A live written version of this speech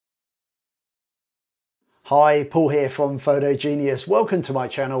Hi, Paul here from Photo Genius. Welcome to my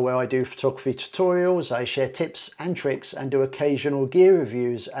channel where I do photography tutorials, I share tips and tricks and do occasional gear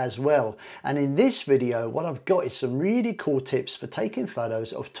reviews as well. And in this video, what I've got is some really cool tips for taking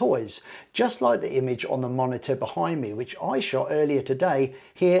photos of toys, just like the image on the monitor behind me, which I shot earlier today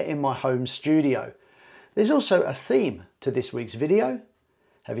here in my home studio. There's also a theme to this week's video.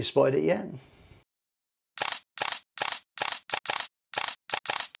 Have you spotted it yet?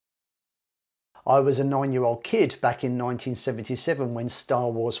 I was a 9-year-old kid back in 1977 when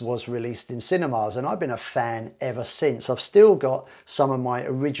Star Wars was released in cinemas, and I've been a fan ever since. I've still got some of my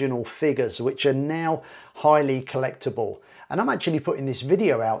original figures, which are now highly collectible. And I'm actually putting this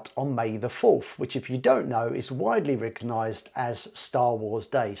video out on May the 4th, which, if you don't know, is widely recognised as Star Wars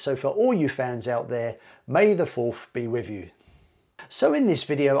Day. So for all you fans out there, May the 4th be with you. So in this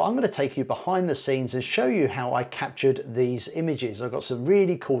video, I'm going to take you behind the scenes and show you how I captured these images. I've got some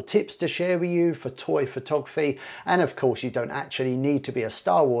really cool tips to share with you for toy photography. And of course, you don't actually need to be a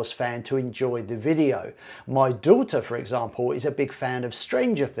Star Wars fan to enjoy the video. My daughter, for example, is a big fan of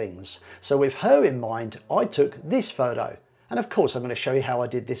Stranger Things. So with her in mind, I took this photo. And of course, I'm going to show you how I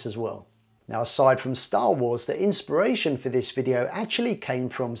did this as well. Now, aside from Star Wars, the inspiration for this video actually came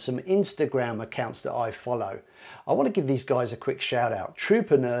from some Instagram accounts that I follow. I want to give these guys a quick shout out.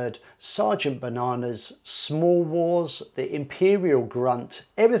 Trooper Nerd, Sergeant Bananas, Small Wars, the Imperial Grunt,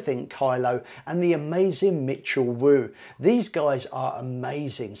 Everything Kylo, and the amazing Mitchell Wu. These guys are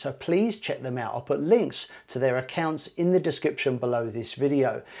amazing, so please check them out. I'll put links to their accounts in the description below this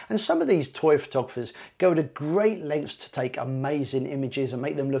video. And some of these toy photographers go to great lengths to take amazing images and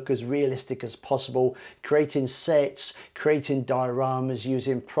make them look as realistic as possible, creating sets, creating dioramas,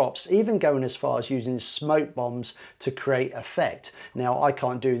 using props, even going as far as using smoke bombs to create effect. Now, I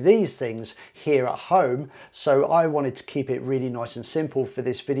can't do these things here at home, so I wanted to keep it really nice and simple for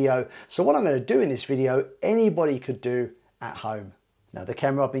this video. So what I'm going to do in this video, anybody could do at home. Now, the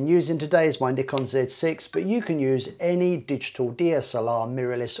camera I've been using today is my Nikon Z6, but you can use any digital DSLR,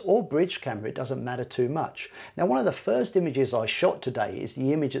 mirrorless or bridge camera, it doesn't matter too much. Now, one of the first images I shot today is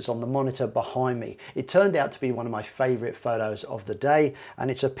the image that's on the monitor behind me. It turned out to be one of my favorite photos of the day, and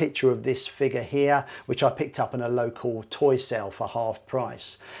it's a picture of this figure here, which I picked up in a local toy sale for half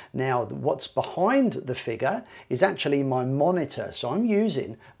price. Now, what's behind the figure is actually my monitor. So I'm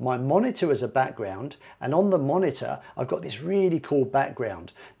using my monitor as a background, and on the monitor, I've got this really cool background.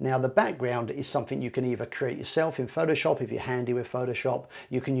 Now, the background is something you can either create yourself in Photoshop if you're handy with Photoshop.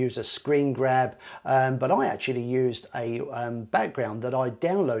 You can use a screen grab, but I actually used a background that I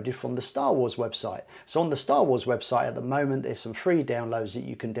downloaded from the Star Wars website. So on the Star Wars website at the moment, there's some free downloads that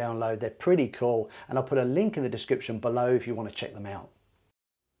you can download. They're pretty cool, and I'll put a link in the description below if you want to check them out.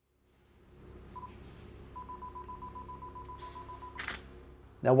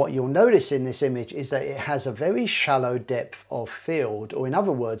 Now, what you'll notice in this image is that it has a very shallow depth of field, or in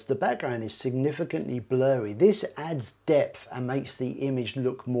other words, the background is significantly blurry. This adds depth and makes the image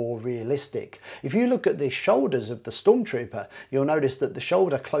look more realistic. If you look at the shoulders of the Stormtrooper, you'll notice that the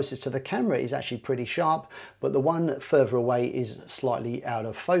shoulder closest to the camera is actually pretty sharp, but the one further away is slightly out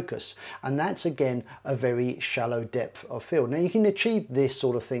of focus. And that's, again, a very shallow depth of field. Now, you can achieve this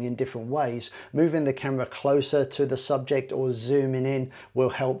sort of thing in different ways. Moving the camera closer to the subject or zooming in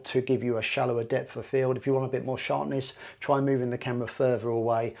will help to give you a shallower depth of field. If you want a bit more sharpness, try moving the camera further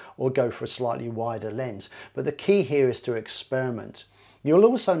away or go for a slightly wider lens. But the key here is to experiment. You'll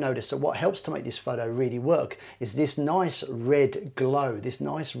also notice that what helps to make this photo really work is this nice red glow, this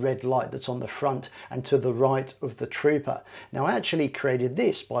nice red light that's on the front and to the right of the trooper. Now, I actually created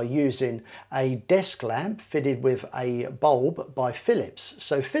this by using a desk lamp fitted with a bulb by Philips.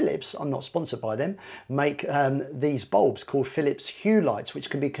 So Philips, I'm not sponsored by them, make these bulbs called Philips Hue lights,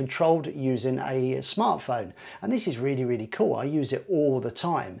 which can be controlled using a smartphone. And this is really, really cool. I use it all the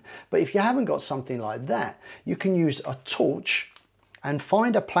time. But if you haven't got something like that, you can use a torch and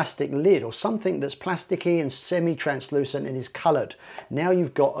find a plastic lid or something that's plasticky and semi-translucent and is coloured. Now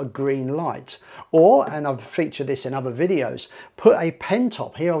you've got a green light. Or, and I've featured this in other videos, put a pen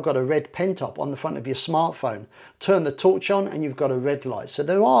top. Here I've got a red pen top on the front of your smartphone. Turn the torch on and you've got a red light. So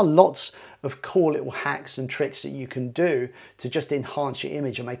there are lots of cool little hacks and tricks that you can do to just enhance your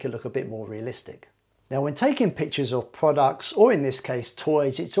image and make it look a bit more realistic. Now, when taking pictures of products, or in this case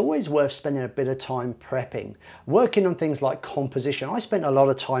toys, it's always worth spending a bit of time prepping, working on things like composition. I spent a lot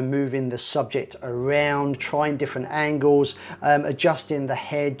of time moving the subject around, trying different angles, adjusting the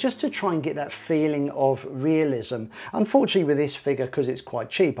head, just to try and get that feeling of realism. Unfortunately, with this figure, because it's quite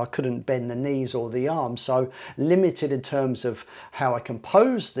cheap, I couldn't bend the knees or the arms, so limited in terms of how I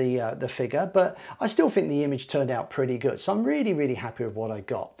composed the figure, but I still think the image turned out pretty good. So I'm really, really happy with what I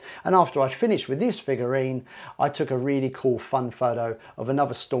got. And after I finished with this figure, figurine, I took a really cool fun photo of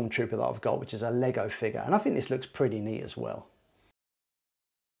another Stormtrooper that I've got, which is a Lego figure, and I think this looks pretty neat as well.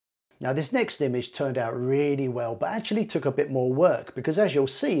 Now this next image turned out really well, but actually took a bit more work, because as you'll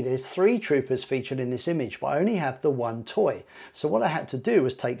see, there's 3 troopers featured in this image, but I only have the 1 toy. So what I had to do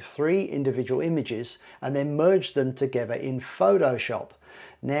was take 3 individual images and then merge them together in Photoshop.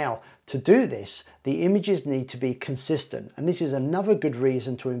 Now, to do this, the images need to be consistent, and this is another good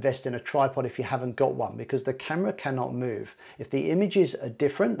reason to invest in a tripod if you haven't got one, because the camera cannot move. If the images are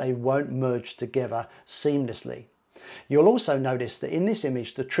different, they won't merge together seamlessly. You'll also notice that in this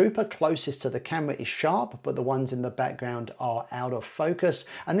image, the trooper closest to the camera is sharp, but the ones in the background are out of focus,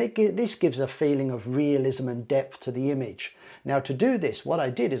 and this gives a feeling of realism and depth to the image. Now to do this, what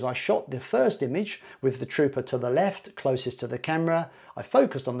I did is I shot the first image with the trooper to the left, closest to the camera. I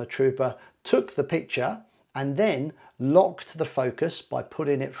focused on the trooper, took the picture, and then locked the focus by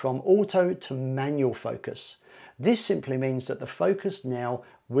putting it from auto to manual focus. This simply means that the focus now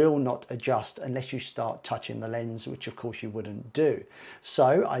will not adjust unless you start touching the lens, which of course you wouldn't do.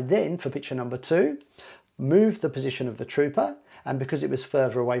 So I then, for picture number 2, moved the position of the trooper, and because it was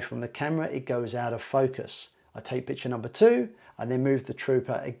further away from the camera, it goes out of focus. I take picture number 2 and then move the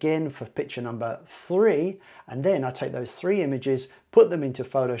trooper again for picture number 3, and then I take those 3 images, put them into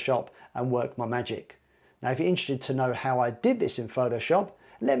Photoshop and work my magic. Now if you're interested to know how I did this in Photoshop,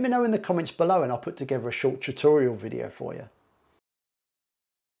 let me know in the comments below and I'll put together a short tutorial video for you.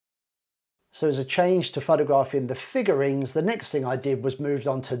 So as a change to photographing the figurines, the next thing I did was moved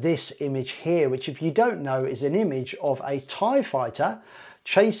on to this image here, which if you don't know is an image of a TIE fighter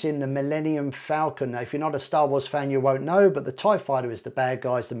chasing the Millennium Falcon. Now if you're not a Star Wars fan, you won't know, but the TIE fighter is the bad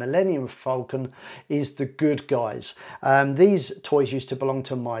guys, the Millennium Falcon is the good guys. These toys used to belong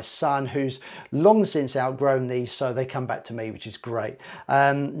to my son, who's long since outgrown these, so they come back to me, which is great.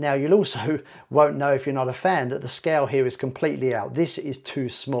 Now you'll also won't know, if you're not a fan, that the scale here is completely out. This is too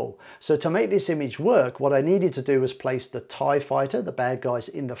small. So to make this image work, what I needed to do was place the TIE fighter, the bad guys,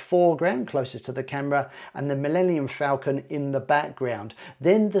 in the foreground closest to the camera, and the Millennium Falcon in the background.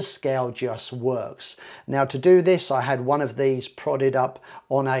 Then the scale just works. Now to do this, I had one of these prodded up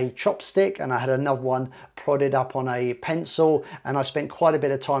on a chopstick and I had another one prodded up on a pencil, and I spent quite a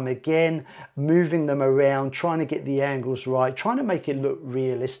bit of time again moving them around, trying to get the angles right, trying to make it look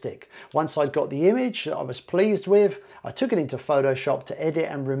realistic. Once I'd got the image that I was pleased with, I took it into Photoshop to edit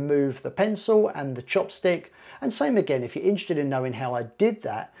and remove the pencil and the chopstick. And same again, if you're interested in knowing how I did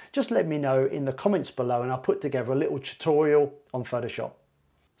that, just let me know in the comments below and I'll put together a little tutorial on Photoshop.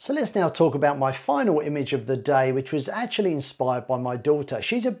 So let's now talk about my final image of the day, which was actually inspired by my daughter.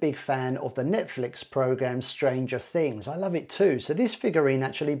 She's a big fan of the Netflix program Stranger Things. I love it too. So this figurine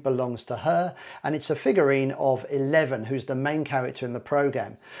actually belongs to her, and it's a figurine of Eleven, who's the main character in the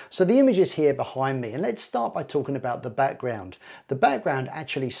program. So the image is here behind me, and let's start by talking about the background. The background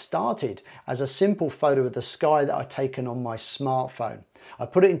actually started as a simple photo of the sky that I'd taken on my smartphone. I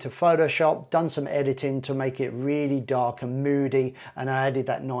put it into Photoshop, done some editing to make it really dark and moody, and I added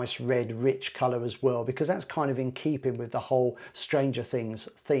that nice red rich colour as well, because that's kind of in keeping with the whole Stranger Things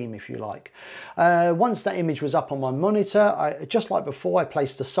theme, if you like. Once that image was up on my monitor, just like before, I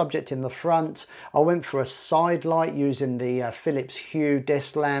placed the subject in the front. I went for a side light using the Philips Hue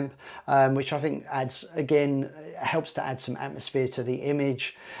desk lamp, which I think adds, again, helps to add some atmosphere to the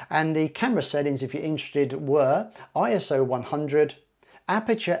image. And the camera settings, if you're interested, were ISO 100,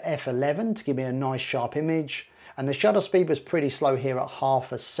 aperture f11 to give me a nice sharp image, and the shutter speed was pretty slow here at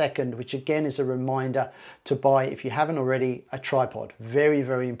 ½ second, which again is a reminder to buy, if you haven't already, a tripod. Very,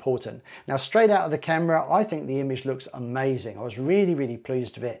 very important. Now straight out of the camera, I think the image looks amazing. I was really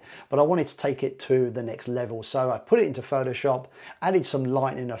pleased with it, but I wanted to take it to the next level, so I put it into Photoshop, added some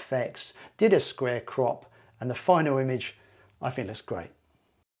lightning effects, did a square crop, and the final image I think looks great.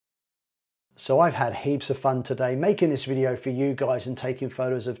 So I've had heaps of fun today making this video for you guys and taking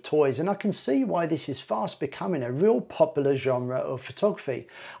photos of toys, and I can see why this is fast becoming a real popular genre of photography.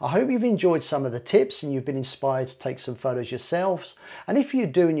 I hope you've enjoyed some of the tips and you've been inspired to take some photos yourselves. And if you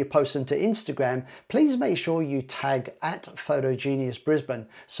do and you post them to Instagram, please make sure you tag @PhotoGeniusBrisbane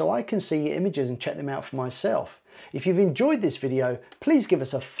so I can see your images and check them out for myself. If you've enjoyed this video, please give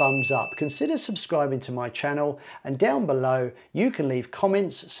us a thumbs up, consider subscribing to my channel, and down below you can leave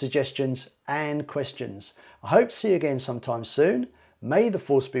comments, suggestions and questions. I hope to see you again sometime soon. May the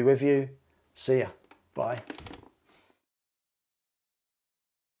force be with you. See ya. Bye.